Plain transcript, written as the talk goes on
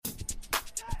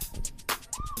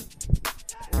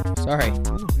Sorry.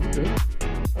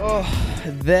 Oh,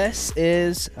 this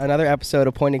is another episode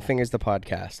of Pointing Fingers, the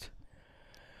podcast.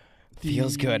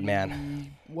 Feels good,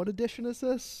 man. What edition is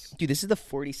this? Dude, this is the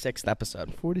 46th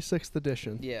episode. 46th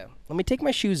edition. Yeah. Let me take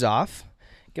my shoes off,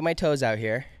 get my toes out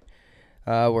here.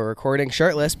 We're recording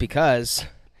shirtless because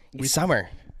it's summer.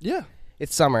 Yeah.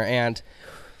 It's summer, and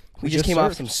we just came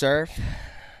off some surf.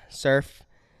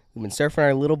 We've been surfing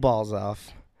our little balls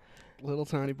off. Little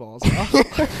tiny balls off.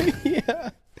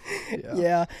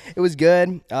 Yeah. It was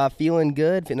good. Feeling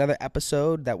good. Another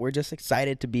episode that we're just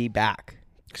excited to be back.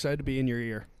 Excited to be in your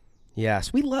ear.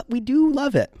 Yes, we do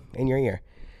love it in your ear.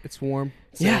 It's warm.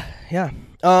 Yeah.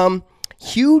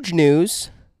 Huge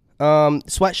news.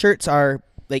 Sweatshirts are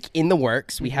like in the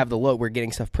works. We have the logo. We're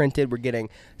getting stuff printed. We're getting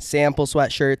sample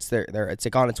sweatshirts. It's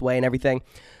like on its way and everything.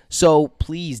 So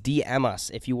please DM us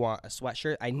if you want a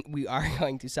sweatshirt. We are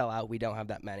going to sell out. We don't have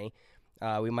that many.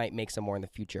 We might make some more in the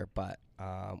future, but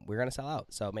we're going to sell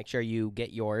out. So make sure you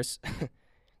get yours.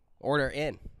 Order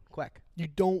in quick. You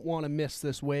don't want to miss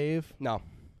this wave. No.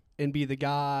 And be the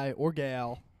guy or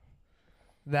gal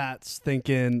that's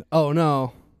thinking, oh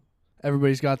no,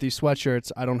 everybody's got these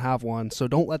sweatshirts. I don't have one. So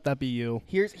don't let that be you.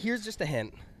 Here's just a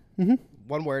hint. Mm-hmm.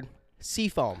 One word.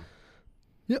 Seafoam.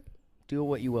 Yep. Do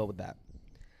what you will with that.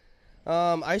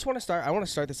 I want to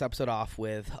start this episode off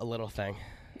with a little thing.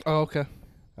 Oh, okay.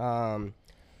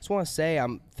 Just want to say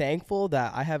I'm thankful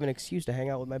that I have an excuse to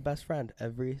hang out with my best friend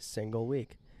every single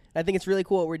week. And I think it's really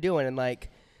cool what we're doing. And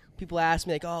like, people ask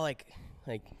me like, oh, like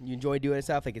you enjoy doing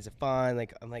stuff? Like, is it fun?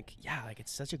 Like, I'm like, yeah, like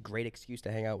it's such a great excuse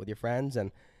to hang out with your friends.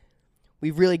 And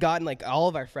we've really gotten like all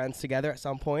of our friends together at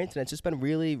some points, and it's just been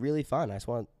really, really fun.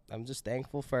 I'm just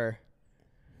thankful for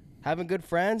having good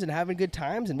friends and having good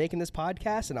times and making this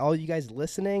podcast and all you guys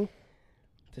listening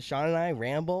to Sean and I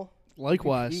ramble.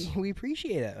 Likewise. We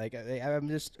appreciate it. Like, I'm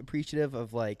just appreciative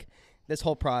of like this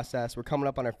whole process. We're coming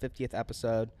up on our 50th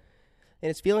episode, and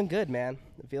it's feeling good, man.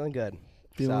 I'm feeling good.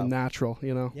 Feeling natural,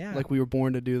 you know? Yeah. Like we were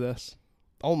born to do this.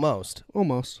 Almost.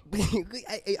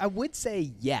 I would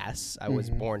say yes, I was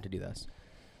born to do this.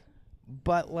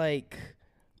 But like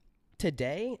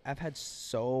today, I've had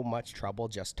so much trouble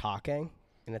just talking.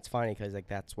 And it's funny because like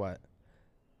I'm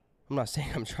not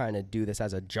saying I'm trying to do this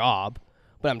as a job,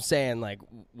 but I'm saying like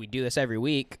we do this every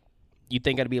week. You'd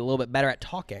think I'd be a little bit better at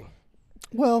talking.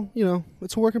 Well, you know,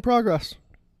 it's a work in progress.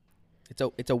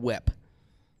 It's a whip.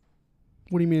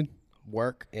 What do you mean?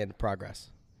 Work in progress.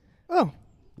 Oh,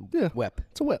 yeah. Whip.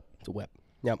 It's a whip. It's a whip.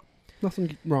 Yep.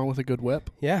 Nothing wrong with a good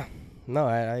whip. Yeah. No,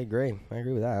 I agree. I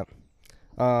agree with that.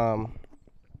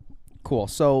 Cool.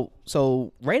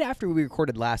 So right after we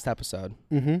recorded last episode,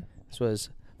 this was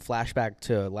flashback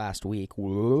to last week,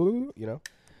 you know,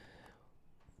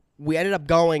 we ended up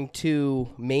going to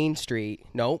Main Street.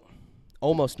 Nope.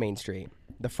 Almost Main Street.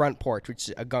 The front porch, which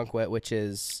is a Gunkwit, which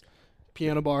is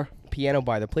Piano bar,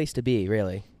 the place to be,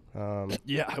 really.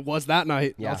 Yeah, it was that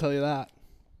night. Yeah. I'll tell you that.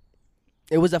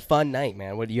 It was a fun night,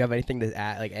 man. Do you have anything to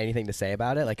add, like anything to say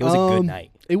about it? Like, it was a good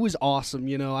night. It was awesome.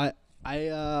 You know, I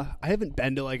haven't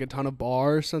been to like a ton of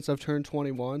bars since I've turned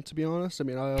 21, to be honest. I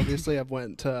mean, I've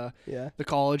went to the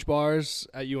college bars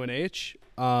at UNH.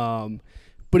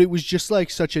 But it was just like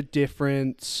such a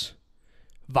different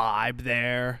vibe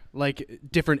there. Like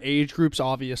different age groups,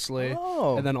 obviously.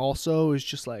 Oh. And then also it was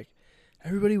just like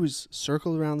everybody was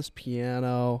circled around this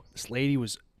piano. This lady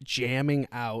was jamming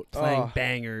out, playing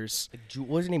bangers. What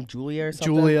was her name? Julia or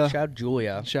something? Julia. Shout out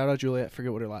Julia. Shout out Julia. I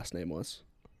forget what her last name was.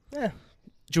 Yeah.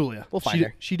 Julia. We'll find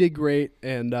her. She did great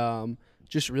and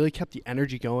just really kept the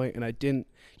energy going. And I didn't,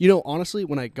 you know, honestly,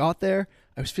 when I got there,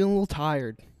 I was feeling a little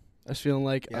tired. I was feeling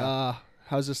like,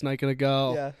 how's this night going to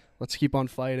go? Yeah. Let's keep on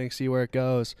fighting, see where it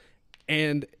goes.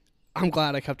 And I'm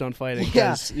glad I kept on fighting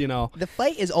because, you know. The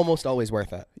fight is almost always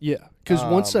worth it. Yeah. Because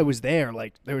once I was there,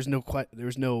 like, there was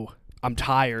no, I'm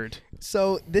tired.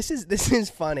 So this is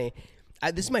funny.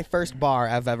 This is my first bar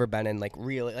I've ever been in, like,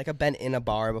 really. Like, I've been in a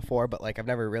bar before, but, like, I've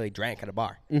never really drank at a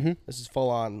bar. Mm-hmm. This is full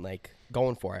on, like,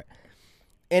 going for it.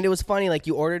 And it was funny, like,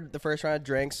 you ordered the first round of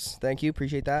drinks. Thank you.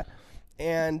 Appreciate that.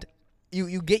 And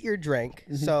you get your drink.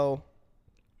 Mm-hmm. So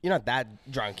you're not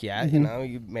that drunk yet. Mm-hmm. You know,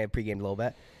 you may have pre-gamed a little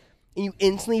bit. And you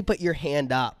instantly put your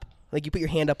hand up. Like, you put your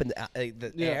hand up in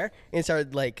the air and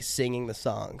started, like, singing the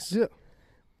songs. Yeah.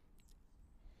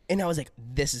 And I was like,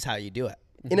 this is how you do it.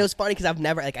 Mm-hmm. And it was funny because I've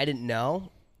never, like, I didn't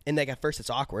know. And, like, at first it's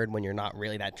awkward when you're not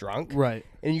really that drunk. Right.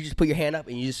 And you just put your hand up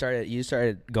and you just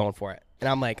started going for it. And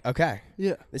I'm like, okay.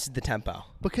 Yeah. This is the tempo.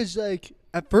 Because, like,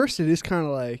 at first it is kind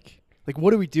of like,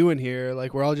 what are we doing here?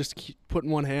 Like, we're all just putting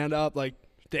one hand up, like,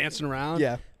 dancing around.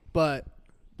 Yeah. But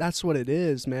that's what it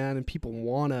is, man. And people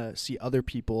want to see other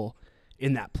people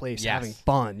in that place Yes. having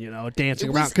fun,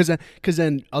 dancing around. Because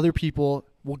then other people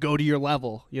will go to your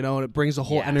level, and it brings the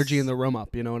whole energy in the room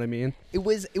up. You know what I mean? It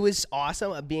was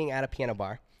awesome being at a piano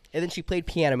bar. And then she played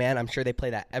Piano Man. I'm sure they play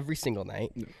that every single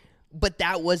night. Yeah. But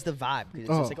that was the vibe. It's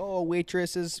just like,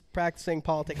 waitress is practicing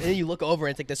politics. And then you look over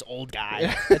and it's like this old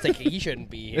guy. It's like, he shouldn't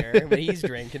be here, but he's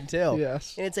drinking too.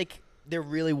 Yes. And it's like, there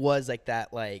really was like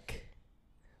that, like,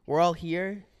 we're all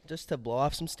here just to blow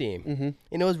off some steam. Mm-hmm.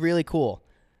 And it was really cool.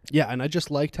 Yeah, and I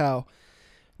just liked how,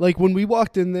 like, when we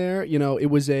walked in there, it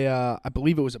was I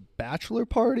believe it was a bachelor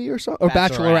party or something. Or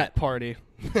bachelorette party.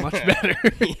 Much better.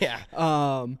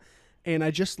 Yeah. And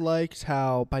I just liked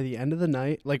how by the end of the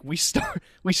night, like we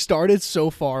started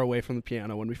so far away from the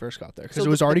piano when we first got there because it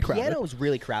was already crowded. The piano was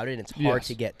really crowded, and it's hard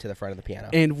to get to the front of the piano.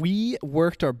 And we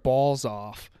worked our balls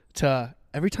off to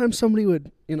every time somebody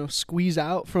would, squeeze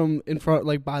out from in front,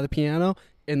 like by the piano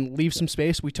and leave some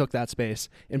space, we took that space.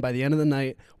 And by the end of the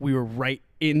night, we were right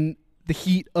in the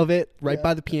heat of it, right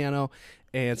by the piano.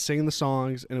 And singing the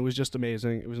songs, and it was just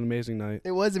amazing. It was an amazing night.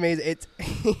 It was amazing. It's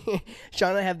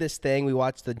Sean and I have this thing. We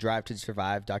watched the Drive to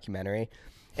Survive documentary,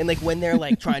 and like when they're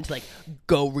like trying to like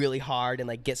go really hard and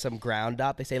like get some ground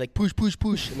up, they say like push, push,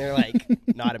 push, and they're like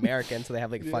not American, so they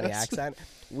have like a funny accent.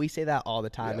 We say that all the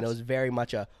time, and it was very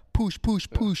much a push, push,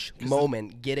 push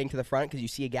moment getting to the front because you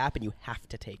see a gap and you have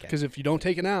to take it. Because if you don't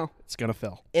take it now, it's gonna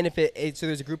fill. And if so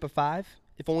there's a group of 5.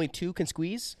 If only 2 can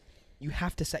squeeze. You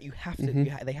have to set. You have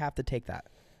to. They have to take that.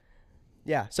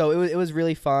 Yeah. So it was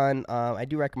really fun. I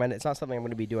do recommend it. It's not something I'm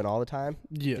going to be doing all the time.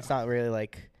 Yeah. It's not really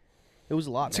like. It was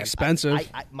a lot. It's expensive.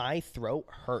 My throat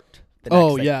hurt.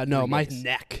 My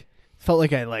neck felt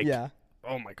like I like. Yeah.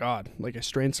 Oh my god! Like I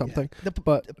strained something. Yeah.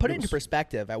 But put it into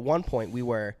perspective. At one point,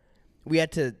 we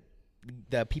had to.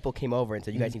 The people came over and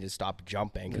said, "You guys need to stop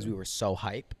jumping," because we were so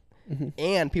hype,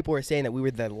 and people were saying that we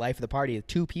were the life of the party.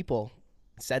 2 people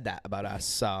said that about us.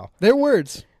 So their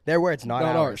words, not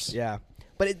ours. Yeah,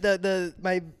 but the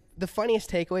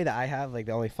funniest takeaway that I have, like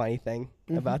the only funny thing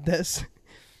about this,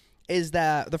 is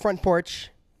that the front porch,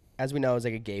 as we know, is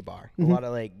like a gay bar. A lot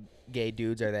of like gay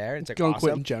dudes are there. It's like awesome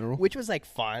in general, which was like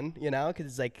fun, because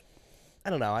it's like,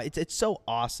 I don't know, it's so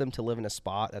awesome to live in a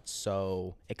spot that's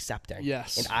so accepting.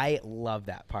 Yes, and I love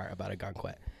that part about a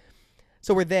Gunquit.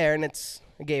 So we're there, and it's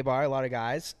a gay bar, a lot of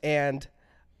guys, and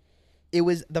it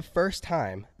was the first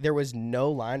time there was no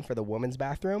line for the women's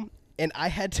bathroom, and I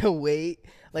had to wait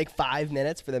like 5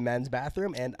 minutes for the men's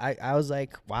bathroom, and I was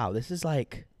like, wow, this is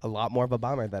like a lot more of a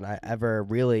bummer than I ever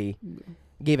really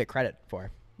gave it credit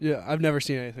for. Yeah, I've never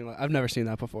seen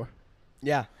that before.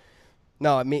 Yeah.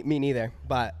 No, me neither,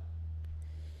 but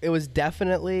it was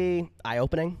definitely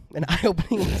an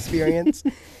eye-opening experience.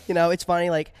 It's funny,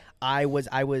 like I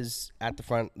was at the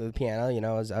front of the piano,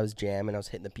 I was jamming, I was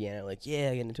hitting the piano, like, yeah,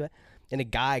 getting into it. And a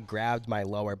guy grabbed my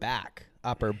lower back,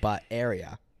 upper butt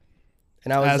area.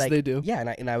 And I was like, they do.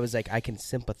 Yeah, and I was like, I can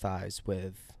sympathize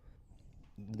with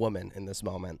women in this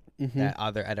moment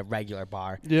at a regular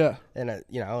bar. Yeah. And,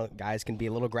 guys can be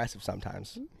a little aggressive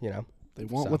sometimes, They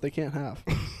want what they can't have.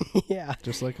 Yeah.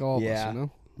 Just like all of us,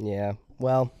 Yeah.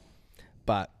 Well,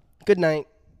 but good night.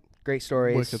 Great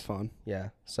stories. Wicked fun. Yeah.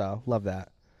 So, love that.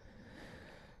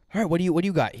 All right, what do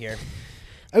you got here?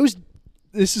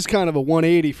 This is kind of a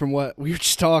 180 from what we were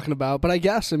just talking about, but I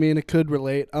guess, it could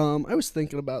relate. I was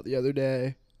thinking about the other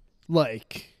day,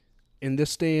 like, in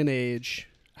this day and age,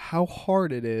 how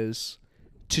hard it is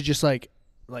to just, like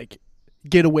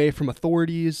get away from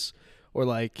authorities or,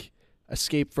 like,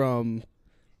 escape from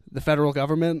the federal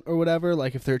government or whatever,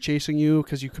 like, if they're chasing you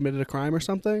because you committed a crime or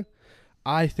something.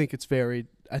 I think it's very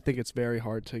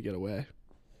hard to get away.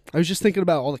 I was just thinking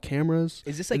about all the cameras.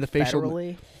 Is this, like, the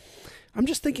federally? I'm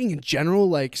just thinking in general,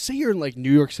 like, say you're in, like,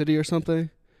 New York City or something,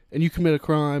 and you commit a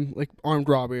crime, like armed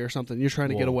robbery or something, you're trying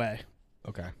to get away.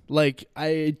 Okay. Like,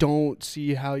 I don't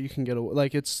see how you can get away.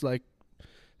 Like, it's like,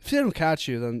 if they don't catch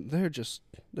you, then they're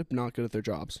not good at their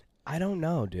jobs. I don't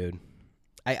know, dude.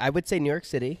 I would say New York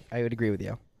City. I would agree with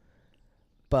you.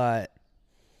 But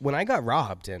when I got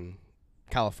robbed in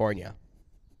California,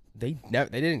 they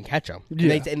didn't catch them.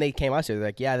 Yeah. And they came us here. They're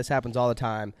like, yeah, this happens all the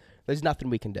time. There's nothing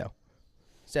we can do.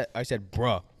 I said,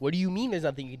 bruh, what do you mean there's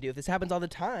nothing you can do? If this happens all the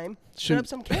time, set up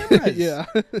some cameras. Yeah.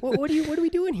 What are we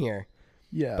doing here?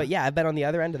 Yeah. But yeah, I've been on the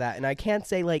other end of that, and I can't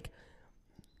say like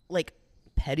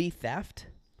petty theft.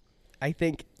 I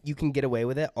think you can get away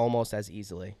with it almost as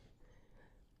easily.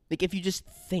 Like if you just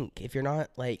think, if you're not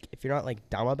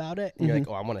dumb about it, and you're like,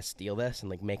 oh, I want to steal this, and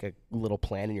like make a little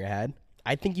plan in your head.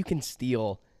 I think you can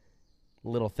steal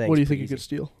little things. What do you think you could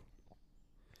steal?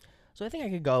 So I think I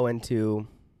could go into,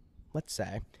 let's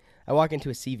say, I walk into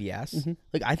a CVS.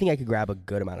 Like, I think I could grab a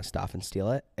good amount of stuff and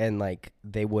steal it, and like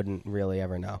they wouldn't really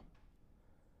ever know.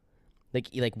 Like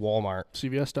Walmart,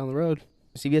 CVS down the road.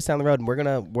 CVS down the road,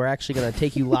 and we're actually gonna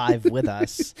take you live with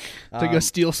us to go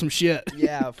steal some shit.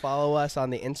 Yeah, follow us on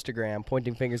the Instagram,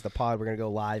 Pointing Fingers the Pod. We're gonna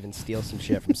go live and steal some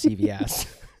shit from CVS.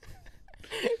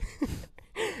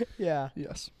 Yeah.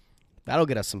 Yes. That'll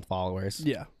get us some followers.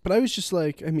 Yeah, but I was just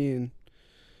like, I mean,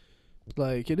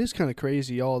 like it is kind of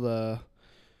crazy all the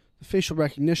facial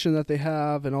recognition that they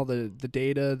have and all the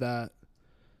data that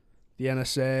the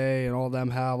NSA and all of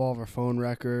them have, all of our phone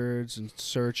records and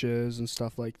searches and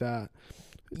stuff like that.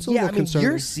 It's a little concerning.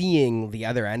 You're seeing the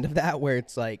other end of that where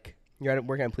it's like you're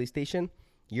working at a police station.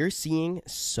 You're seeing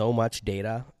so much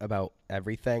data about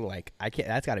everything. Like,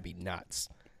 that's got to be nuts.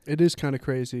 It is kind of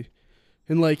crazy.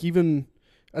 And like even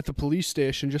at the police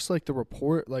station, just like the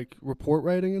report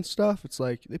writing and stuff, it's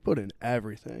like they put in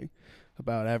everything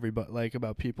about everybody, like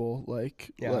about people,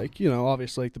 like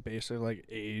obviously like the basic like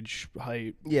age,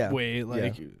 height, weight,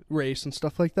 like race and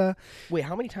stuff like that. Wait,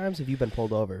 how many times have you been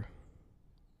pulled over?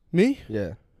 Me?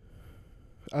 Yeah.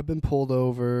 I've been pulled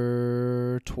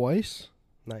over twice.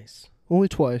 Nice. Only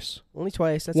twice.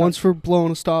 That's once for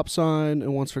blowing a stop sign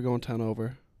and once for going 10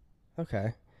 over.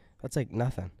 Okay. That's like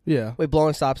nothing. Yeah. Wait,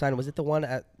 blowing a stop sign, was it the one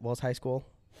at Wells High School?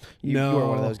 No. You were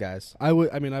one of those guys. I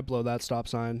blew that stop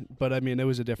sign, but I mean, it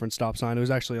was a different stop sign. It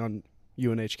was actually on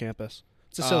UNH campus.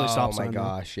 It's a silly stop sign. Oh my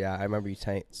gosh, yeah. I remember you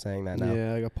saying that now.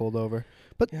 Yeah, I got pulled over.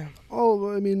 But, yeah.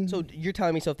 So you're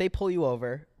telling me, so if they pull you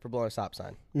over for blowing a stop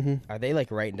sign, are they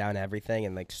like writing down everything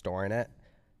and like storing it?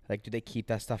 Like, do they keep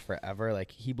that stuff forever?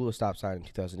 Like, he blew a stop sign in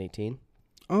 2018.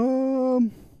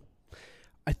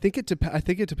 I think it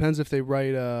depends if they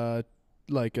write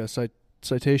like a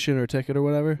citation or a ticket or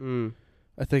whatever.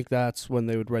 I think that's when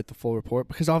they would write the full report,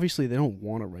 because obviously they don't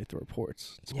want to write the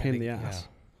reports. It's a pain in the ass.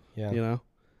 Yeah. You know?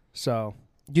 So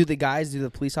do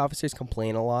the police officers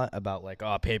complain a lot about like,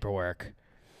 paperwork?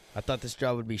 I thought this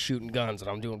job would be shooting guns and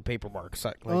I'm doing paperwork.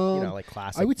 So, like, like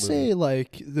classic. I would movie. say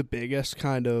like the biggest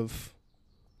kind of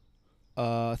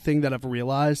thing that I've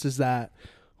realized is that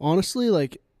honestly,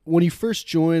 like when you first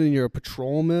join and you're a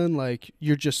patrolman, like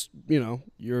you're just,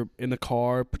 you're in the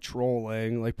car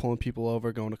patrolling, like pulling people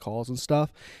over, going to calls and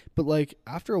stuff. But like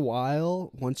after a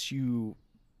while, once you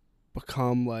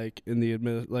become like in the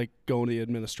going to the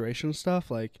administration and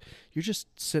stuff, like you're just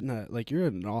sitting at, like you're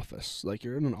in an office, like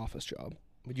you're in an office job.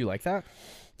 Would you like that?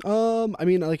 I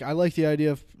mean, like I like the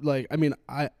idea of like, I mean,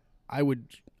 I would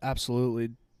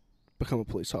absolutely become a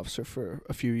police officer for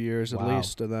a few years at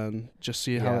least, and then just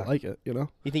see how I like it. You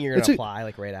think you're gonna apply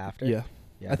like right after? Yeah.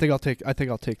 I think I'll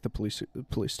take the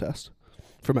police test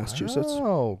for Massachusetts.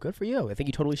 Oh, good for you. I think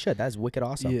you totally should. That's wicked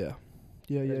awesome. Yeah.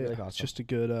 Really awesome. It's just a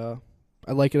good.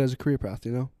 I like it as a career path.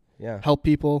 Yeah. Help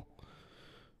people.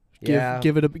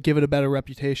 Give it a better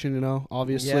reputation.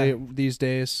 Obviously these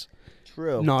days.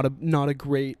 True. Not a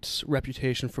great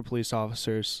reputation for police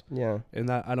officers. Yeah. And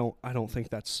that I don't think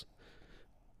that's.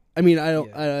 I mean, I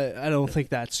don't think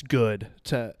that's good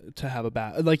to have a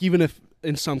bad, like, even if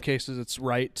in some cases it's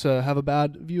right to have a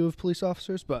bad view of police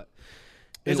officers, but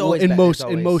in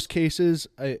most cases,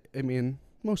 I mean,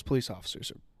 most police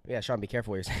officers are. Yeah, Sean, be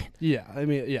careful what you're saying. Yeah, I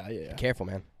mean, yeah. Be careful,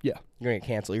 man. Yeah. You're gonna get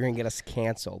canceled. You're gonna get us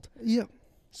canceled. Yeah.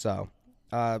 So,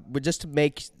 but just to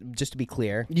be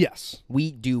clear, yes,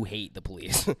 we do hate the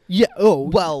police. Yeah. Oh,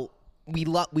 well, we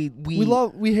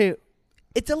hate.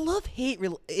 It's a love-hate.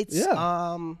 It's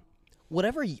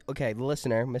whatever. Okay,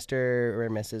 listener, Mr. or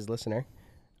Mrs. Listener,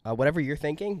 whatever you're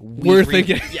thinking, we're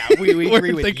thinking. Yeah, we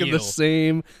agree with thinking you. the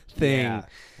same thing.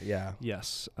 Yeah.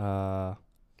 Yes.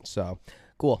 So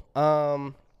cool.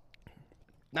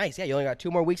 Nice. Yeah, you only got 2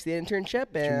 more weeks of the internship,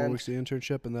 and 2 more weeks of the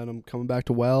internship, and then I'm coming back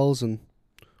to Wells and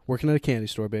working at a candy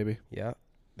store, baby. Yeah,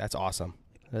 that's awesome.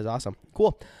 That is awesome.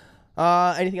 Cool.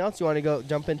 Anything else you want to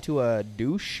jump into a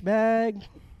douchebag?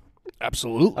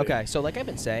 Absolutely. Okay, so like I've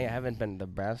been saying, I haven't been the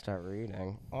best at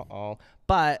reading.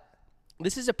 But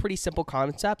this is a pretty simple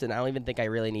concept, and I don't even think I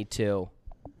really need to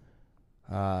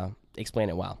explain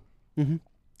it well. Mm-hmm.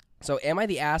 So am I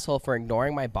the asshole for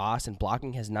ignoring my boss and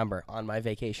blocking his number on my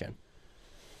vacation?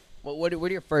 What are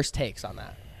your first takes on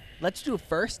that? Let's do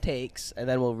first takes, and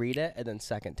then we'll read it, and then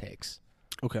second takes.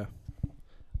 Okay.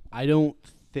 I don't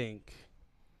think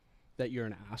that you're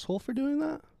an asshole for doing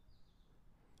that.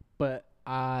 But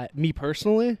me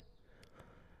personally,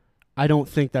 I don't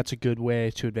think that's a good way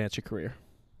to advance your career.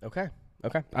 Okay.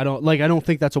 I don't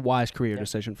think that's a wise career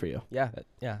decision for you. Yeah.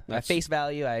 At face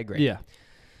value, I agree. Yeah.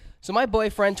 So my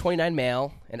boyfriend, 29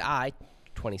 male, and I,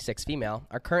 26 female,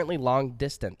 are currently long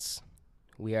distance.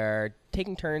 We are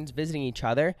taking turns visiting each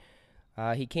other.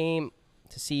 He came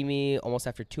to see me almost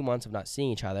after 2 months of not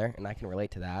seeing each other, and I can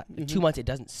relate to that. 2 months, it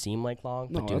doesn't seem like long,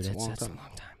 but dude, it's a long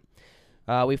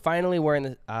time. We finally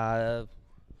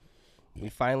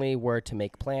were to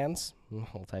make plans.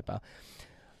 Whole typo.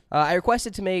 I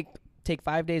requested to take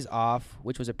 5 days off,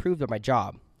 which was approved by my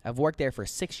job. I've worked there for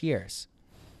 6 years.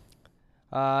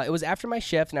 It was after my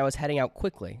shift, and I was heading out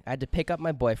quickly. I had to pick up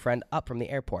my boyfriend up from the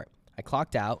airport. I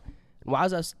clocked out, and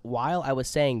while I was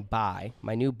saying bye,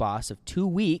 my new boss of 2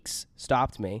 weeks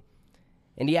stopped me,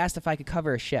 and he asked if I could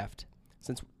cover a shift,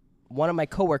 since one of my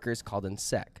coworkers called in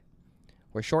sick.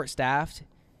 We're short-staffed,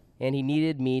 and he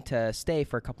needed me to stay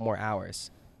for a couple more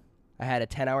hours. I had a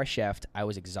 10-hour shift. I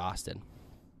was exhausted.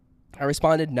 I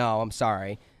responded, no, I'm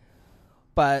sorry,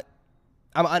 but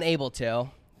I'm unable to,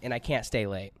 and I can't stay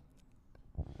late.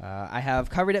 I have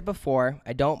covered it before.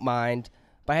 I don't mind,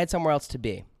 but I had somewhere else to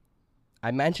be. I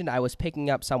mentioned I was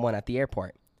picking up someone at the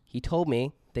airport. He told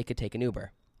me they could take an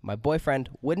Uber. My boyfriend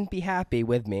wouldn't be happy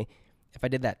with me if I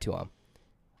did that to him.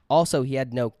 Also, he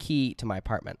had no key to my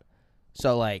apartment.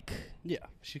 So, like... Yeah,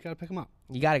 she's got to pick him up.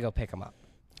 You got to go pick him up.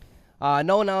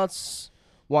 No one else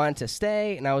wanted to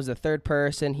stay, and I was the third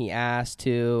person he asked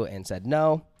to and said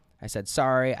no. I said,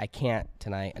 sorry, I can't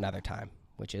tonight, another time,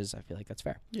 which is, I feel like that's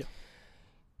fair. Yeah.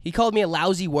 He called me a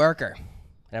lousy worker,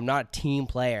 and I'm not a team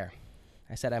player.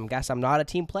 I said, I guess I'm not a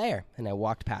team player, and I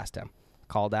walked past him.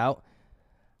 Called out.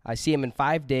 I see him in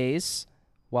 5 days.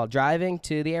 While driving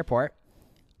to the airport,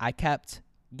 I kept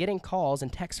getting calls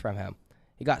and texts from him.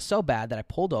 It got so bad that I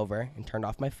pulled over and turned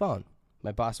off my phone.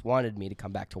 My boss wanted me to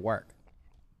come back to work.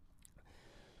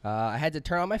 I had to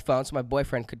turn on my phone so my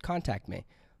boyfriend could contact me.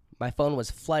 My phone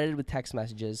was flooded with text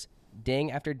messages,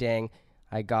 ding after ding.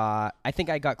 I think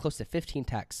I got close to 15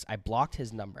 texts. I blocked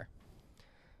his number.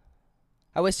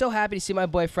 I was so happy to see my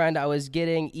boyfriend. I was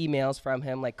getting emails from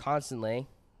him like constantly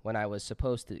when I was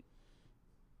supposed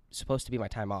to be my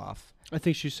time off. I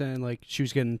think she's saying like she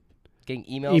was getting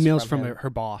emails from her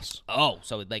boss. Oh,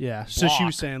 so like yeah. So she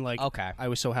was saying like, okay, I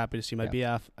was so happy to see my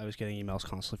BF. I was getting emails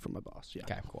constantly from my boss. Yeah.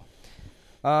 Okay, cool.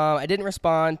 I didn't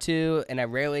respond to, and I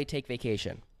rarely take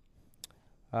vacation.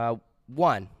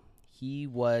 One, he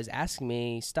was asking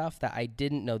me stuff that I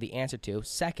didn't know the answer to.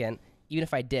 Second, even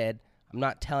if I did, I'm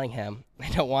not telling him. I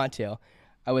don't want to.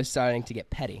 I was starting to get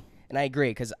petty. And I agree,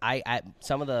 because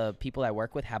some of the people I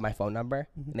work with have my phone number,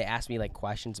 and they ask me like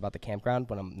questions about the campground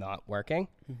when I'm not working,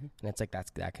 and it's like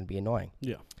that can be annoying.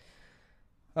 Yeah.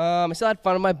 I still had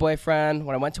fun with my boyfriend.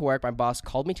 When I went to work, my boss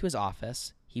called me to his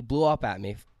office. He blew up at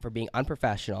me for being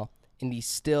unprofessional, and he's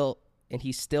still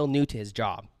new to his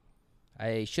job.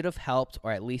 I should have helped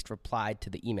or at least replied to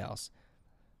the emails.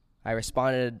 I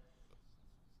responded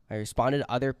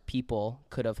other people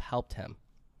could have helped him.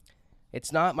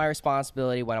 It's not my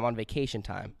responsibility when I'm on vacation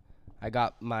time. I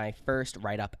got my first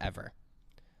write-up ever.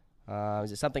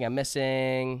 Is it something I'm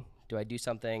missing? Do I do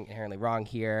something inherently wrong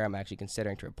here? I'm actually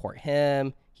considering to report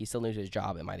him. He's still new to his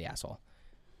job. Am I the asshole?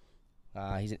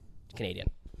 He's a Canadian.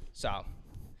 So.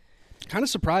 Kind of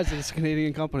surprised that it's a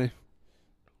Canadian company.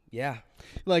 Yeah.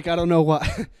 Like, I don't know what.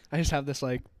 I just have this,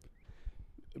 like,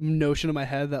 notion in my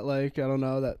head that, like, I don't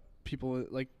know, that people,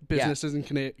 like, businesses in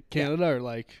Canada are,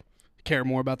 like, care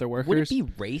more about their workers. Would it be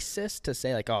racist to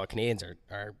say, like, oh, Canadians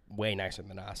are way nicer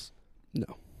than us?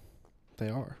 No. They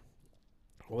are.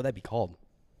 What would that be called?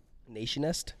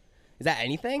 Nationist? Is that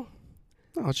anything?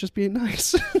 No, it's just being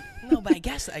nice. No, but I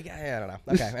guess, I don't know.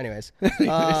 Okay, anyways.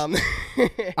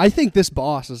 I think this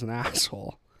boss is an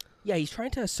asshole. Yeah, he's trying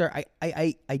to assert.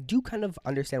 I do kind of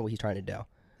understand what he's trying to do.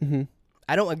 Mm-hmm.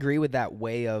 I don't agree with that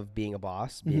way of being a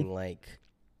boss, being like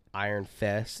iron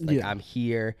fist. Like, I'm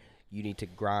here. You need to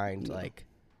grind. No. Like,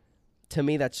 to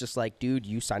me, that's just like, dude,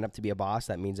 you signed up to be a boss.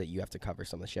 That means that you have to cover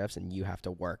some of the shifts and you have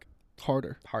to work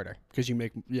harder. Because you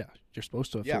make, you're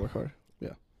supposed to have to work harder.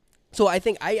 Yeah. So I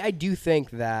think, I do think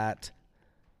that,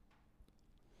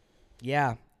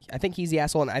 I think he's the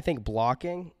asshole. And I think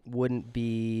blocking wouldn't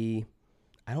be,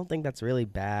 I don't think that's really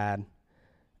bad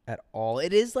at all.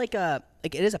 It is it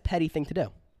is a petty thing to do.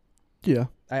 Yeah.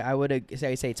 I would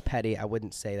say it's petty. I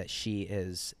wouldn't say that she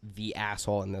is the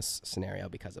asshole in this scenario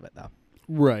because of it, though.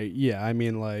 Right. Yeah. I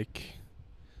mean, like,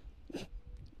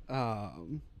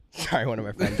 sorry, one of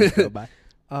my friends just go by.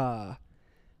 I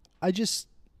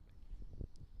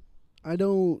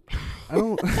don't.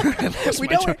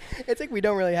 It's like we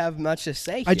don't really have much to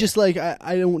say here. I just I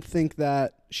don't think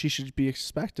that she should be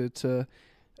expected to,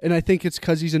 and I think it's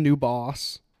because he's a new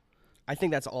boss. I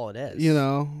think that's all it is. You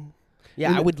know. Yeah,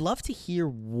 and I would love to hear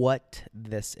what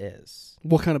this is.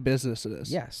 What kind of business it is?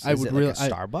 Yes, I is would it really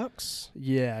like a Starbucks.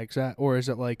 Yeah, exactly. Or is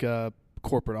it like a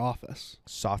corporate office?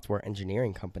 Software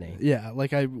engineering company. Yeah,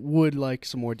 like I would like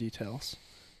some more details.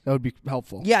 That would be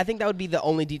helpful. Yeah, I think that would be the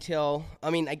only detail. I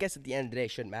mean, I guess at the end of the day,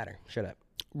 it shouldn't matter, should it?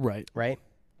 Right. Right?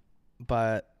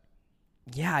 But,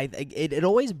 yeah, it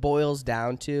always boils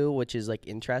down to, which is, like,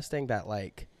 interesting, that,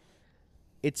 like,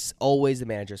 it's always the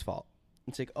manager's fault.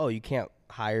 It's like, oh, you can't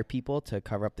hire people to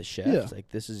cover up the shift. Yeah. Like,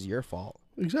 this is your fault.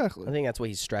 Exactly. I think that's what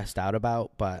he's stressed out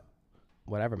about, but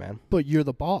whatever, man. But you're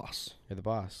the boss. You're the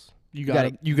boss. You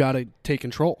gotta take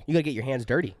control. You gotta get your hands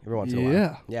dirty every once in a while.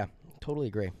 Yeah. Yeah. Totally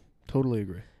agree. Totally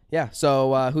agree. Yeah.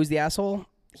 So who's the asshole?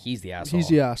 He's the asshole. He's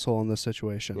the asshole in this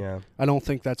situation. Yeah. I don't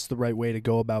think that's the right way to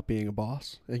go about being a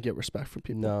boss and get respect from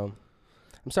people. No.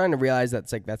 I'm starting to realize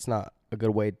that's not a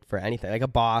good way for anything. Like a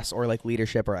boss or like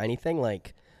leadership or anything.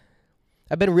 Like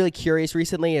I've been really curious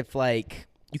recently if like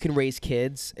you can raise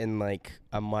kids in like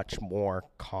a much more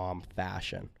calm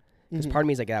fashion. Because part of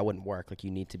me is like, that wouldn't work. Like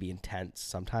you need to be intense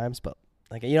sometimes, but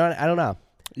like, you know, I don't know.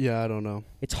 Yeah, I don't know.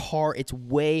 It's hard. It's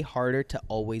way harder to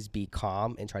always be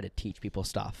calm and try to teach people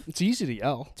stuff. It's easy to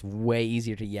yell. It's way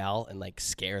easier to yell and like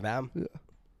scare them. Yeah.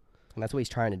 And that's what he's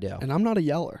trying to do. And I'm not a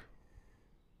yeller.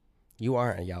 You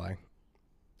aren't a yeller.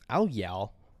 I'll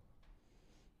yell.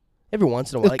 Every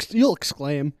once in a while. You'll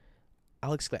exclaim.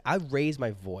 I'll exclaim. I raise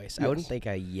my voice. Yes. I wouldn't think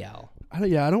I yell. I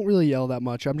don't really yell that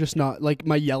much. I'm just not, like,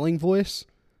 my yelling voice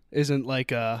isn't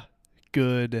like a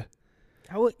good...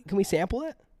 Can we sample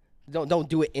it? Don't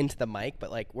do it into the mic,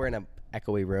 but like we're in an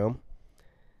echoey room.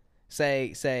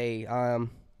 Say,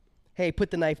 hey,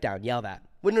 put the knife down. Yell that.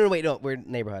 Wait, no, we're in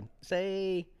neighborhood.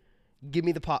 Say, give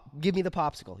me the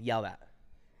popsicle. Yell that.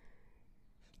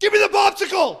 Give me the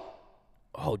popsicle!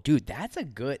 Oh, dude, that is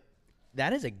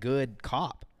a good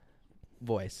cop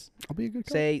voice. I'll be a good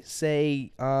cop.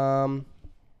 Say,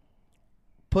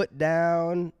 put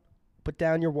down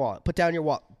your wallet. Put down your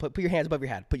wallet. Put your hands above your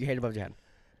head. Put your hands above your head.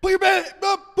 Put your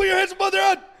hands above their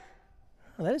head.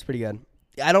 Oh, that is pretty good.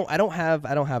 I don't have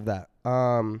that.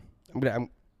 I'm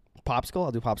popsicle.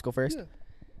 I'll do popsicle first. Yeah.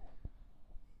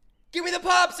 Give me the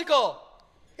popsicle.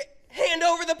 Hand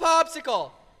over the popsicle.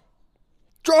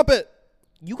 Drop it.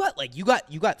 You got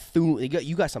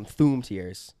some thum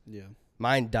tears. Yeah.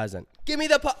 Mine doesn't. Give me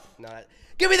the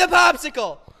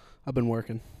popsicle. I've been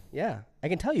working. Yeah, I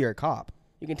can tell you're a cop.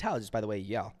 You can tell just by the way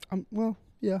you yell. I'm not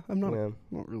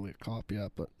really a cop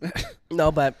yet, but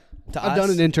no, but I've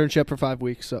done an internship for 5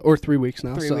 weeks or 3 weeks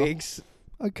now. 3 weeks.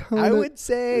 I would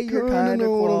say you're kind of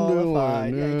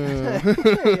qualified.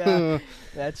 Yeah,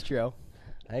 that's true.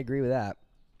 I agree with that.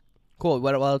 Cool.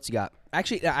 What else you got?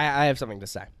 Actually, I have something to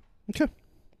say. Okay.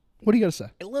 What do you got to say?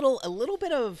 A little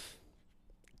bit of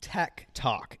tech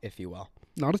talk, if you will.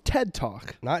 Not a TED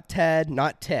talk. Not TED.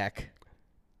 Not tech.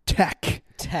 Tech.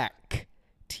 Tech.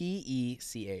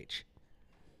 TECH.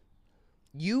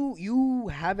 You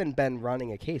haven't been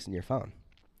running a case in your phone.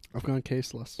 I've gone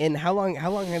caseless. And how long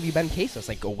have you been caseless?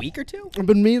 Like a week or two? I've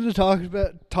been meaning to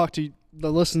talk to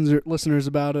the listeners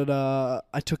about it.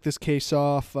 I took this case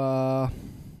off.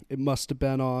 It must have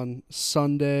been on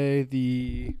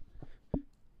Sunday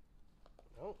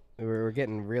We're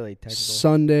getting really technical.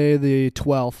 Sunday the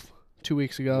 12th, 2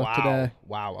 weeks ago today.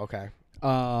 Wow. Okay.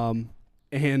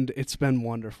 And it's been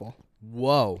wonderful.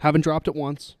 Whoa. Haven't dropped it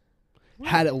once.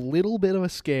 Had a little bit of a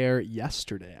scare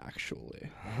yesterday,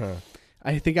 actually. Huh.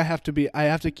 I think I have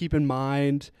to keep in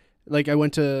mind, like I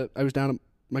was down at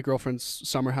my girlfriend's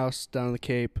summer house down in the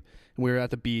Cape, and we were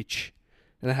at the beach,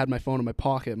 and I had my phone in my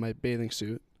pocket, my bathing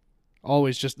suit.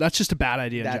 That's just a bad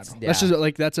idea in general. Yeah.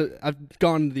 I've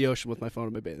gone to the ocean with my phone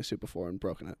in my bathing suit before and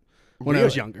broken it when I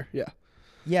was younger. Yeah.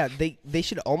 Yeah, they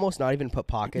should almost not even put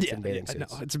pockets in bathing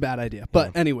suits. No, it's a bad idea.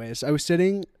 But anyways, I was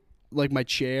sitting, like my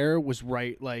chair was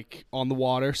right like on the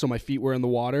water, so my feet were in the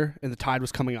water, and the tide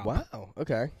was coming up. Wow.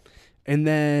 Okay. And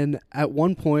then at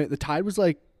one point, the tide was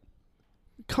like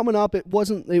coming up. It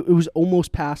was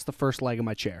almost past the first leg of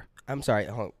my chair. I'm sorry.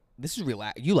 This is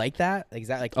relax. You like that? Like, is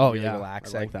that like really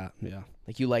relaxing? I like that. Yeah.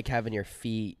 Like you like having your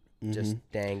feet just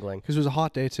dangling. Because it was a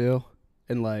hot day too,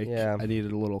 and like I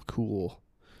needed a little cool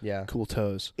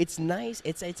toes. It's nice.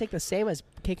 It's like the same as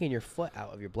kicking your foot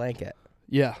out of your blanket.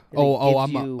 Yeah.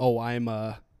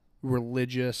 I'm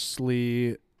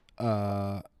religiously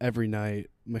every night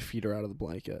my feet are out of the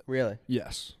blanket. Really?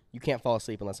 Yes. You can't fall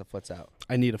asleep unless a foot's out.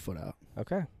 I need a foot out.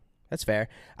 Okay. That's fair.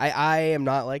 I am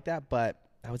not like that, but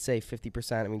I would say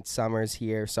 50%. I mean, summer's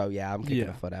here, so yeah, I'm kicking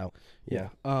a foot out. Yeah.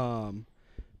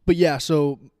 But yeah,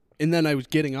 so, and then I was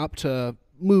getting up to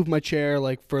move my chair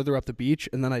like further up the beach,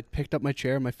 and then I picked up my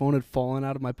chair. My phone had fallen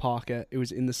out of my pocket. It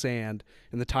was in the sand,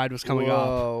 and the tide was coming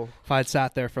up. If I had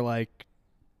sat there for like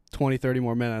 20, 30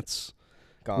 more minutes,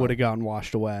 would have gotten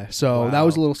washed away. So that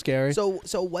was a little scary. So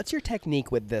what's your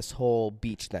technique with this whole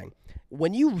beach thing?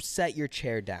 When you set your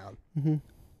chair down,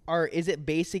 Is it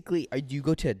basically, do you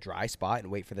go to a dry spot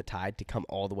and wait for the tide to come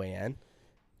all the way in?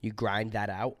 You grind that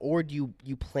out? Or do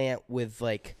you plant with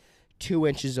like 2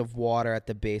 inches of water at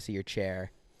the base of your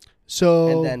chair? So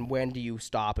and then when do you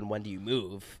stop and when do you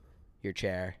move your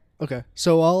chair? Okay.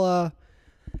 So I'll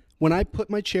when I put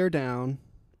my chair down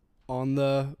on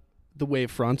the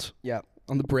wavefront,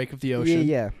 on the break of the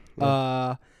ocean,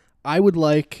 I would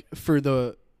like for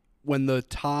when the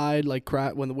tide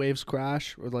when the waves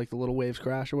crash or like the little waves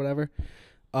crash or whatever,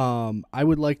 I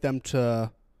would like them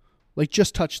to like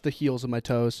just touch the heels of my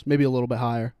toes, maybe a little bit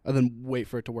higher, and then wait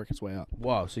for it to work its way up.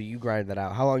 Whoa, so you grind that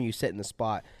out. How long you sit in the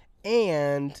spot?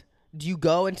 And do you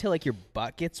go until like your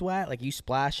butt gets wet? Like you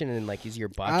splashing and like is your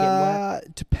butt getting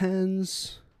wet?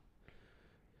 Depends.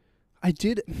 I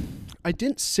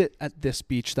didn't sit at this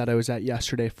beach that I was at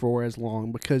yesterday for as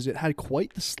long because it had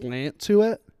quite the slant to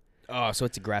it. Oh, so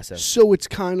it's aggressive. So it's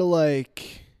kind of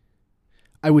like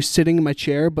I was sitting in my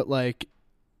chair, but like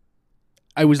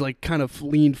I was like kind of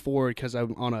leaned forward because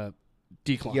I'm on a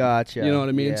decline. Gotcha. You know what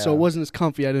I mean? Yeah. So it wasn't as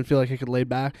comfy. I didn't feel like I could lay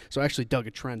back. So I actually dug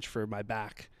a trench for my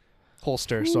back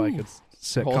holster so I could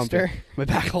sit holster? comfy. My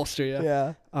back holster, yeah.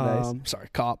 Yeah. Nice. Sorry,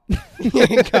 cop.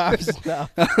 Cops,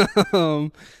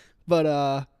 no.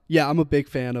 But yeah, I'm a big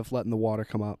fan of letting the water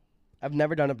come up. I've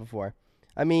never done it before.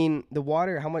 I mean, the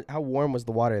water. How warm was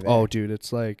the water there? Oh, dude,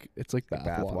 it's like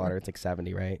bath water. It's like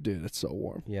 70, right? Dude, it's so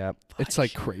warm. Yeah, it's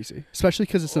like crazy, especially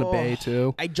because it's in a bay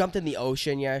too. I jumped in the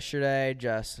ocean yesterday,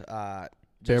 just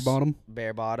bare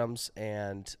bottoms,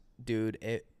 and dude,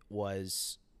 it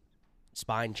was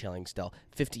spine chilling. Still,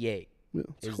 58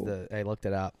 is cool. I looked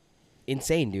it up.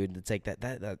 Insane, dude. It's like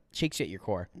that shakes you at your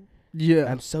core.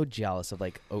 Yeah, I'm so jealous of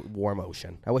like a warm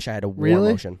ocean. I wish I had a warm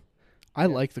ocean. I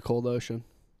like the cold ocean.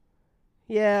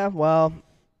 Yeah, well,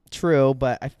 true,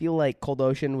 but I feel like cold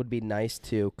ocean would be nice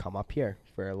to come up here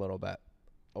for a little bit.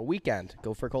 A weekend,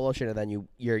 go for cold ocean, and then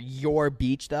your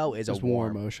beach though is just a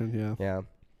warm ocean. Yeah, yeah.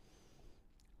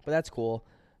 But that's cool.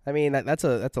 I mean, that's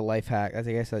a life hack. I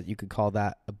guess that you could call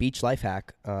that a beach life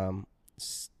hack.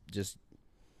 Just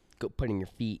putting your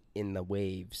feet in the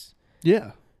waves.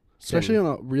 Yeah. Especially on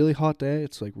a really hot day,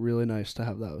 it's like really nice to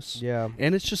have those. Yeah.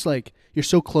 And it's just like you're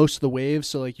so close to the waves,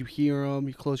 so like you hear them,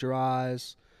 you close your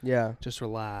eyes. Yeah. Just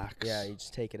relax. Yeah, you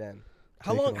just take it in.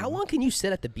 How long can you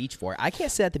sit at the beach for? I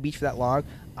can't sit at the beach for that long.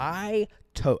 I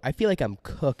feel like I'm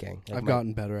cooking. Like I've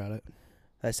gotten better at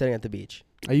it. Sitting at the beach.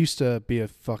 I used to be a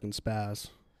fucking spaz.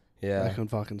 Yeah. I couldn't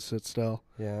fucking sit still.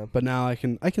 Yeah. But now I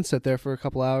can sit there for a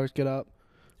couple hours, get up.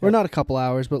 Or not a couple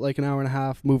hours, but like an hour and a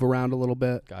half, move around a little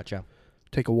bit. Gotcha.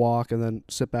 Take a walk and then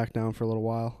sit back down for a little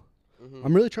while. Mm-hmm.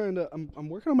 I'm really trying to. I'm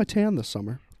working on my tan this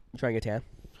summer. You trying to get tan?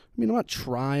 I mean, I'm not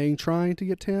trying to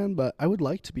get tan, but I would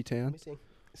like to be tan. Let me see.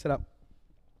 Sit up.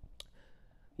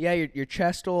 Yeah, your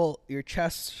chest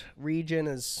region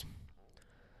is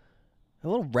a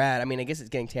little red. I mean, I guess it's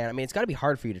getting tan. I mean, it's got to be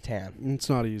hard for you to tan. It's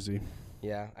not easy.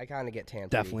 Yeah, I kind of get tan.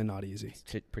 Definitely not easy.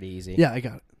 It's pretty easy. Yeah, I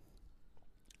got it.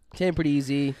 Tan pretty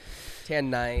easy. Tan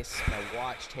nice. My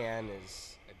watch tan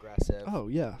is aggressive. Oh,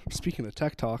 yeah. Speaking of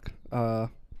tech talk, have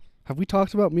we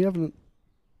talked about me having an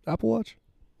Apple Watch?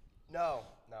 No.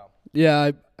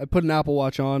 Yeah, I put an Apple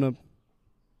Watch on a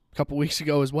couple weeks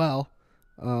ago as well.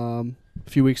 A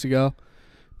few weeks ago.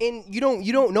 And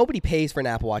nobody pays for an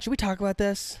Apple Watch. Should we talk about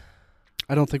this?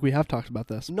 I don't think we have talked about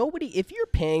this. Nobody, if you're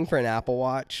paying for an Apple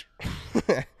Watch,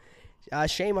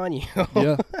 shame on you.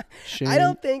 Yeah. Shame. I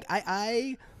don't think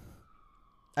I've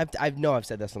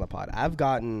said this on the pod. I've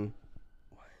gotten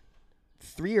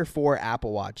 3 or 4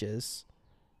 Apple Watches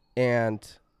and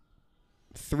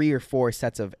 3 or 4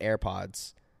 sets of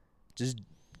AirPods just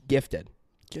gifted.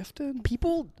 Gifted?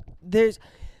 People,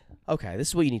 okay, this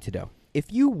is what you need to do.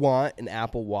 If you want an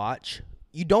Apple Watch,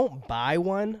 you don't buy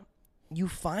one. You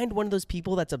find one of those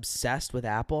people that's obsessed with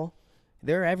Apple.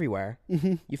 They're everywhere.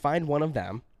 Mm-hmm. You find one of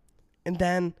them, and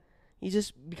then you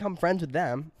just become friends with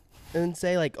them and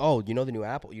say, like, oh, you know the new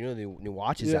Apple, you know the new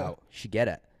watch is out. You should get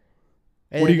it.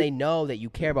 And then they know that you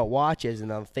care about watches,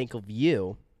 and they'll think of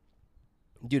you.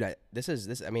 Dude, I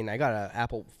got an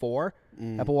Apple 4,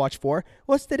 Apple Watch 4.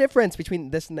 What's the difference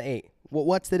between this and the 8?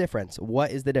 What's the difference?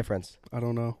 What is the difference? I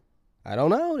don't know. I don't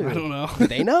know. Dude. I don't know. Do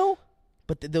they know?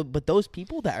 But those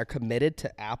people that are committed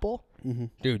to Apple, mm-hmm.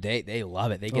 dude, they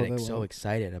love it. They get so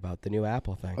excited about the new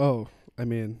Apple thing. Oh, I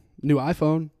mean, new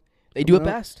iPhone. They do it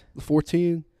best. The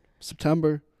 14,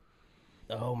 September.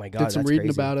 Oh my God, did some reading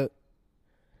about it.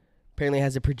 Apparently it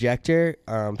has a projector.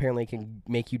 Apparently it can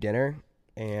make you dinner.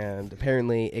 And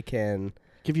apparently it can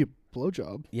give you a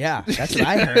blowjob. Yeah, that's what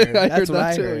I heard. That's what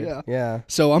I heard. Too, yeah.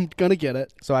 So I'm gonna get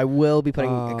it. So I will be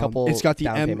putting a couple. It's got the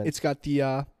down payments. It's got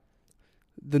the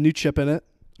new chip in it.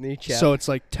 New chip. So it's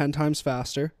like 10 times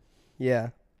faster. Yeah.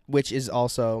 Which is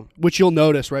also... Which you'll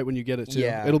notice right when you get it, too.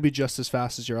 Yeah. It'll be just as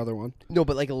fast as your other one. No,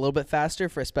 but like a little bit faster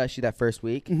for especially that first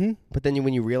week. Mm-hmm. But then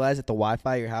when you realize that the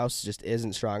Wi-Fi at your house just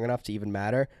isn't strong enough to even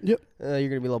matter, yep, you're going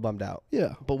to be a little bummed out.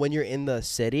 Yeah. But when you're in the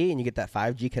city and you get that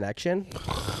 5G connection,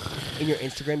 in your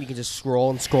Instagram you can just scroll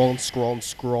and scroll and scroll and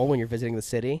scroll when you're visiting the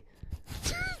city.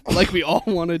 Like we all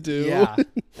want to do. Yeah.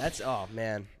 That's, oh,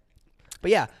 man.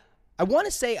 But yeah, I want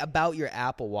to say about your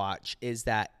Apple Watch is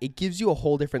that it gives you a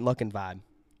whole different look and vibe.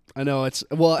 I know it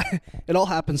all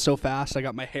happened so fast. I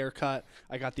got my hair cut.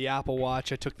 I got the Apple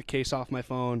Watch. I took the case off my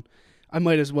phone. I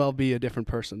might as well be a different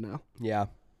person now. Yeah.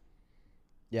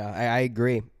 Yeah, I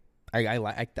agree. I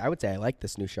would say I like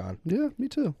this new Sean. Yeah, me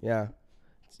too. Yeah.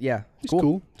 Yeah. He's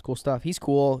cool. It's cool stuff. He's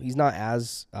cool. He's not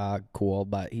as cool,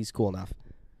 but he's cool enough.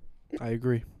 I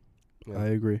agree. Yeah. I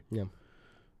agree. Yeah.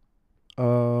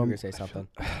 You're going to say something.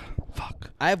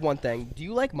 Fuck. I have one thing. Do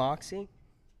you like Moxie?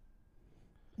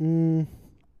 Mm.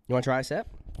 You want to try a sip?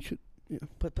 Yeah.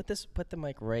 Put the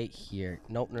mic right here.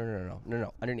 Nope,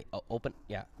 no. Underneath. Oh, open.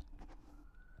 Yeah.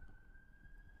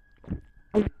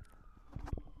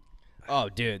 Oh,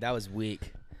 dude, that was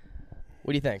weak.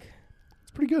 What do you think?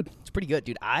 It's pretty good. It's pretty good,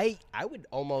 dude. I would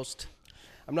almost.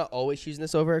 I'm not always choosing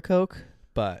this over a Coke,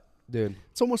 but dude,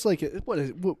 It's almost like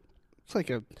it's like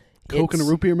a Coke and a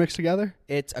root beer mixed together.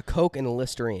 it's a Coke and a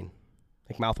Listerine,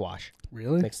 like mouthwash.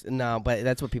 Really? No, but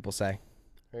that's what people say.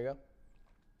 There you go.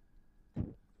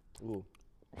 Ooh.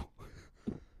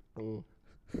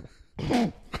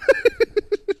 Ooh.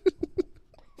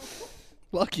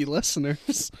 Lucky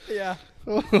listeners. Yeah.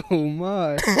 Oh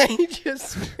my. I just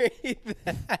sprayed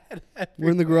that. We're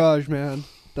in the garage, man.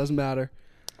 Doesn't matter.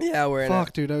 Yeah, we're in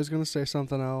Fuck, dude. I was gonna say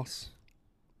something else.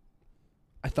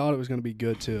 I thought it was gonna be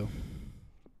good too,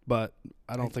 but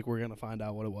I don't think we're gonna find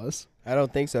out what it was. I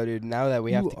don't think so, dude. Now that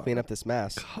we have You to clean up this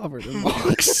mess. Covered in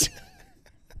mox.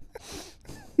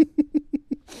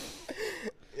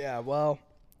 Yeah, well,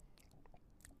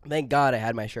 thank God I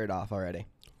had my shirt off already.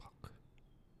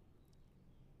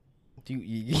 Do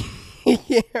you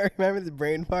yeah, remember the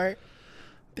brain part?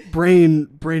 Brain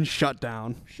shut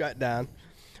down. Shut down.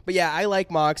 But yeah, I like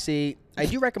Moxie. I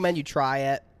do recommend you try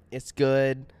it. It's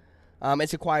good.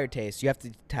 It's acquired taste. You have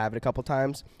to have it a couple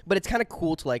times. But it's kind of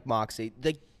cool to like Moxie.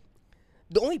 The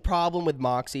only problem with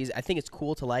Moxie is I think it's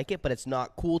cool to like it, but it's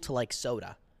not cool to like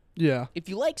soda. Yeah. If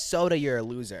you like soda, you're a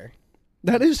loser.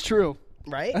 That is true.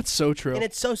 Right? That's so true. And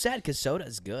it's so sad because soda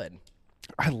is good.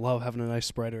 I love having a nice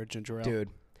Sprite or a ginger ale. Dude.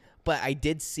 But I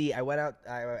did see, I went out,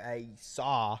 I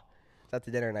saw, I was at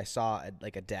the dinner and I saw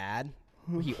like a dad.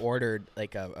 He ordered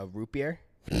like a root beer.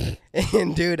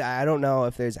 And dude, I don't know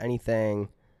if there's anything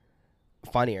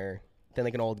funnier than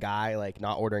like an old guy like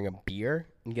not ordering a beer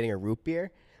and getting a root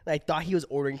beer. And I thought he was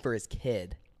ordering for his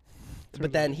kid.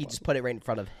 But then he just put it right in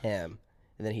front of him.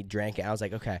 And then he drank it. I was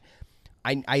like, okay.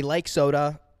 I like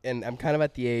soda, and I'm kind of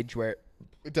at the age where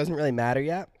it doesn't really matter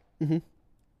yet. Mm-hmm.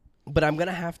 But I'm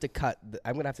gonna have to cut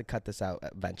this out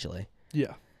eventually.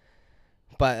 Yeah.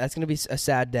 But that's gonna be a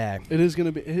sad day. It is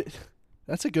gonna be.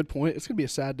 That's a good point. It's gonna be a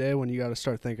sad day when you got to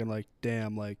start thinking like,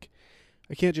 damn, like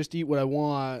I can't just eat what I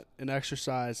want and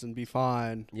exercise and be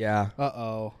fine. Yeah.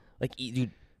 Uh-oh. Like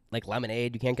like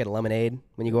lemonade. You can't get a lemonade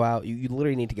when you go out. You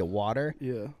literally need to get water.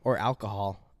 Yeah. Or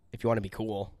alcohol if you want to be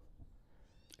cool.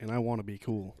 And I want to be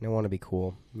cool. I want to be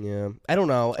cool. Yeah. I don't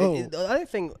know. Oh. The other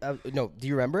thing. No. Do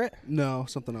you remember it? No,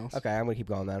 something else. Okay, I'm gonna keep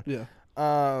going then. Yeah.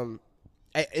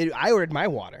 I ordered my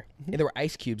water. And there were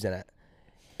ice cubes in it,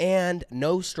 and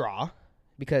no straw,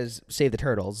 because save the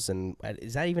turtles. And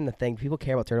is that even a thing? Do people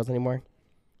care about turtles anymore?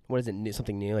 What is it?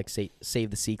 Something new, like save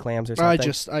the sea clams or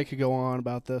something? I could go on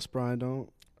about this, Brian.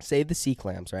 Don't save the sea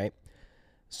clams, right?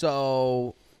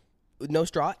 So no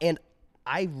straw, and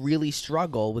I really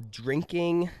struggle with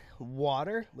drinking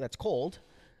water that's cold.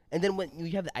 And then when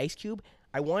you have the ice cube,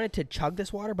 I wanted to chug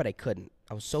this water, but I couldn't.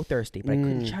 I was so thirsty, but I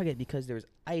couldn't chug it because there was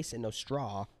ice and no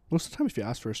straw. Most of the time, if you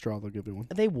ask for a straw, they'll give you one.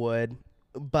 They would,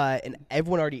 and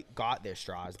everyone already got their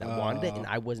straws that wanted it, and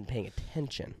I wasn't paying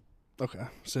attention. Okay.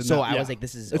 So I was like,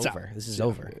 this is over. Out. This is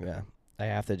over. Yeah. I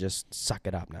have to just suck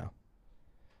it up now.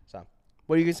 So,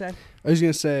 what are you going to say? I was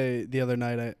going to say the other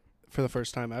night, for the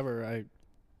first time ever, I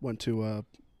went to a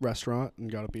restaurant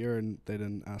and got a beer, and they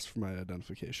didn't ask for my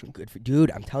identification. Good for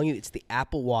dude. I'm telling you, it's the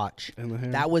Apple Watch. And the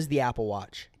hair. That was the Apple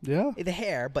Watch. Yeah. The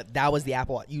hair, but that was the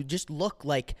Apple Watch. You just look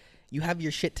like you have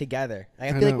your shit together.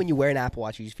 I feel like when you wear an Apple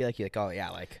Watch, you just feel like you're like, oh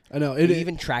yeah, like I know. Are you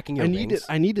even tracking your rings?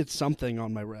 I needed something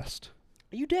on my wrist.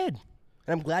 You did,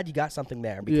 and I'm glad you got something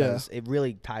there because it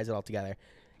really ties it all together.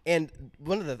 And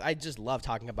I just love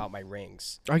talking about my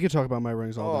rings. I could talk about my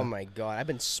rings all day. Oh my god, I've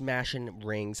been smashing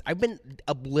rings. I've been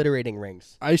obliterating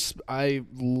rings. I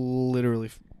literally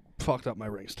fucked up my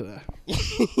rings today.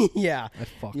 Yeah. I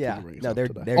fucked the rings up they're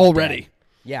today. Already. Dead.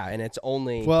 Yeah, and it's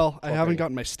only... Well, I haven't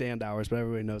gotten my stand hours, but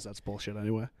everybody knows that's bullshit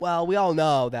anyway. Well, we all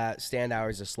know that stand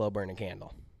hours is a slow-burning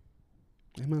candle.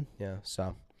 Amen. Yeah,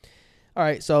 so... All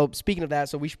right, so speaking of that,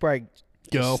 so we should probably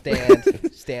go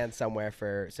stand somewhere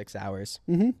for 6 hours.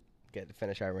 Mm-hmm. Get to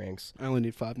finish our rings. I only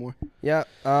need 5 more. Yeah.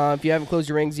 If you haven't closed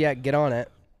your rings yet, get on it.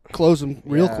 Close them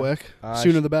real quick.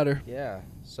 Sooner the better. Yeah.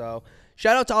 So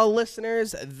shout out to all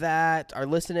listeners that are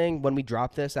listening when we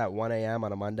drop this at 1 a.m.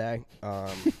 on a Monday.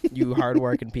 You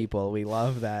hardworking people. We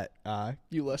love that.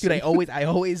 You listen. Dude, I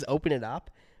always open it up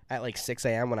at like 6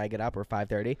 a.m. when I get up, or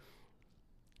 5:30.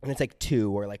 And it's like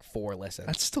 2 or like 4 listens.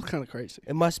 That's still kind of crazy.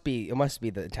 It must be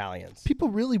the Italians. People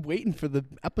really waiting for the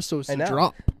episodes to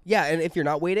drop. Yeah, and if you're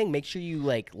not waiting, make sure you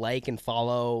like and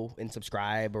follow and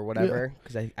subscribe or whatever.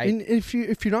 Because and if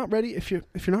you're not ready, if you're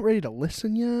not ready to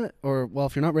listen yet, or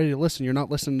if you're not ready to listen, you're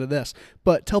not listening to this.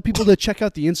 But tell people to check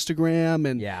out the Instagram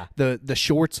and the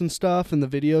shorts and stuff and the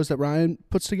videos that Ryan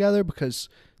puts together, because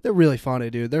they're really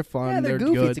funny, dude. They're fun. Yeah, they're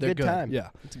goofy. good. It's a good time. Yeah,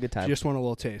 it's a good time. If you just want a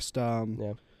little taste.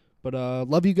 Yeah. But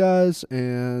love you guys,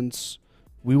 and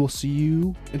we will see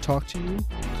you and talk to you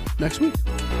next week.